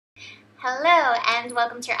Hello, and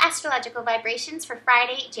welcome to your astrological vibrations for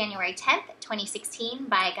Friday, January 10th, 2016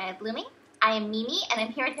 by Gaia Blooming. I am Mimi, and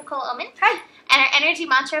I'm here with Nicole Oman. Hi. And our energy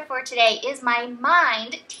mantra for today is my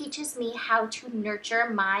mind teaches me how to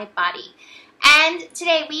nurture my body. And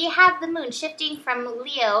today we have the moon shifting from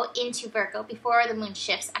Leo into Virgo before the moon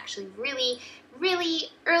shifts actually really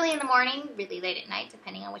early in the morning, really late at night,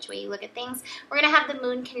 depending on which way you look at things. We're going to have the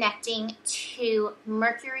moon connecting to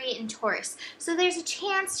Mercury in Taurus. So there's a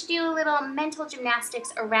chance to do a little mental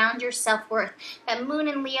gymnastics around your self-worth. That moon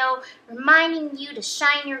in Leo reminding you to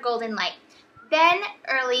shine your golden light. Then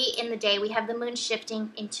early in the day, we have the moon shifting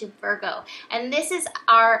into Virgo. And this is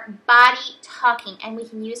our body talking. And we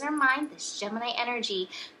can use our mind, this Gemini energy,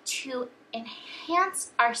 to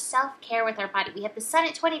enhance our self-care with our body. We have the sun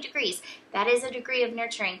at 20 degrees. That is a degree of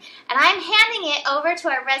nurturing. And I'm handing it over to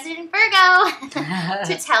our resident Virgo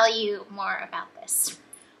to tell you more about this.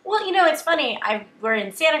 Well, you know, it's funny. We're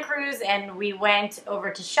in Santa Cruz, and we went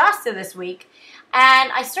over to Shasta this week.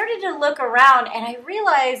 And I started to look around, and I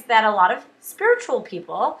realized that a lot of spiritual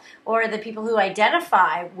people, or the people who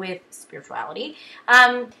identify with spirituality,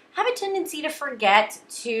 have a tendency to forget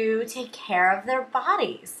to take care of their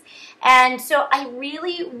bodies. And so I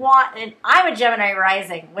really want, and I'm a Gemini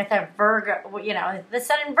rising with a Virgo, you know, the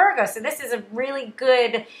sun in Virgo. So this is a really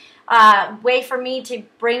good way for me to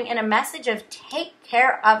bring in a message of take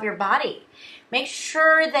care of your body. Make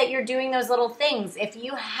sure that you're doing those little things. If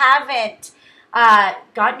you haven't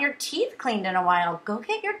gotten your teeth cleaned in a while, go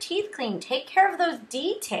get your teeth cleaned. Take care of those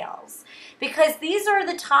details, because these are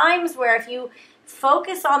the times where if you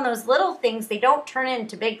focus on those little things, they don't turn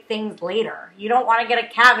into big things later. You don't want to get a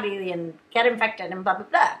cavity and get infected and blah, blah,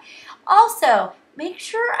 blah. Also, make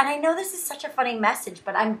sure, and I know this is such a funny message,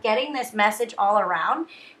 but I'm getting this message all around,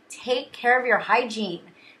 take care of your hygiene.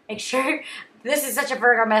 Make sure, this is such a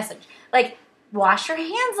Virgo message, like, wash your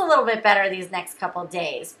hands a little bit better these next couple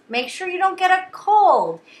days. Make sure you don't get a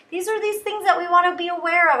cold. These are these things that we want to be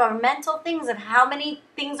aware of, our mental things of how many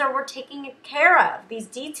things are we're taking care of. These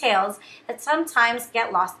details that sometimes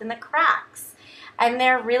get lost in the cracks. And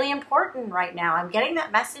they're really important right now. I'm getting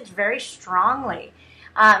that message very strongly.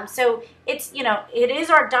 So it's, you know, it is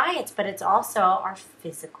our diets, but it's also our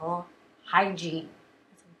physical hygiene.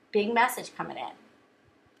 It's a big message coming in.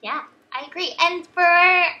 Yeah. I agree. And for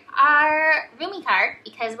our Rumi card,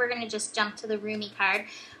 because we're going to just jump to the Rumi card,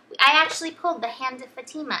 I actually pulled the Hand of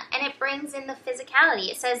Fatima, and it brings in the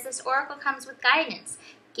physicality. It says this oracle comes with guidance.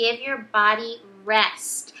 Give your body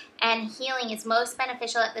rest, and healing is most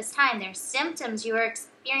beneficial at this time. There's symptoms you are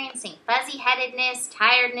experiencing: fuzzy-headedness,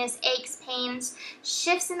 tiredness, aches, pains,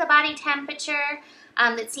 shifts in the body temperature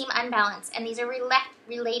that seem unbalanced. And these are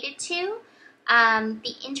related to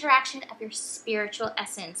the interaction of your spiritual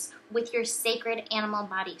essence with your sacred animal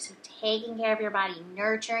body. So taking care of your body,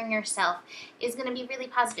 nurturing yourself is going to be really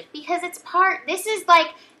positive, because it's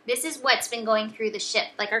this is what's been going through the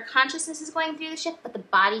shift. Like, our consciousness is going through the shift, but the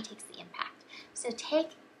body takes the impact. So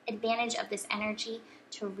take advantage of this energy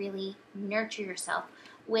to really nurture yourself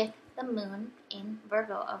with the moon in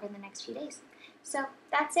Virgo over the next few days. So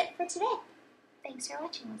that's it for today. Thanks for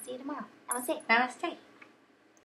watching. We'll see you tomorrow. Namaste. Namaste.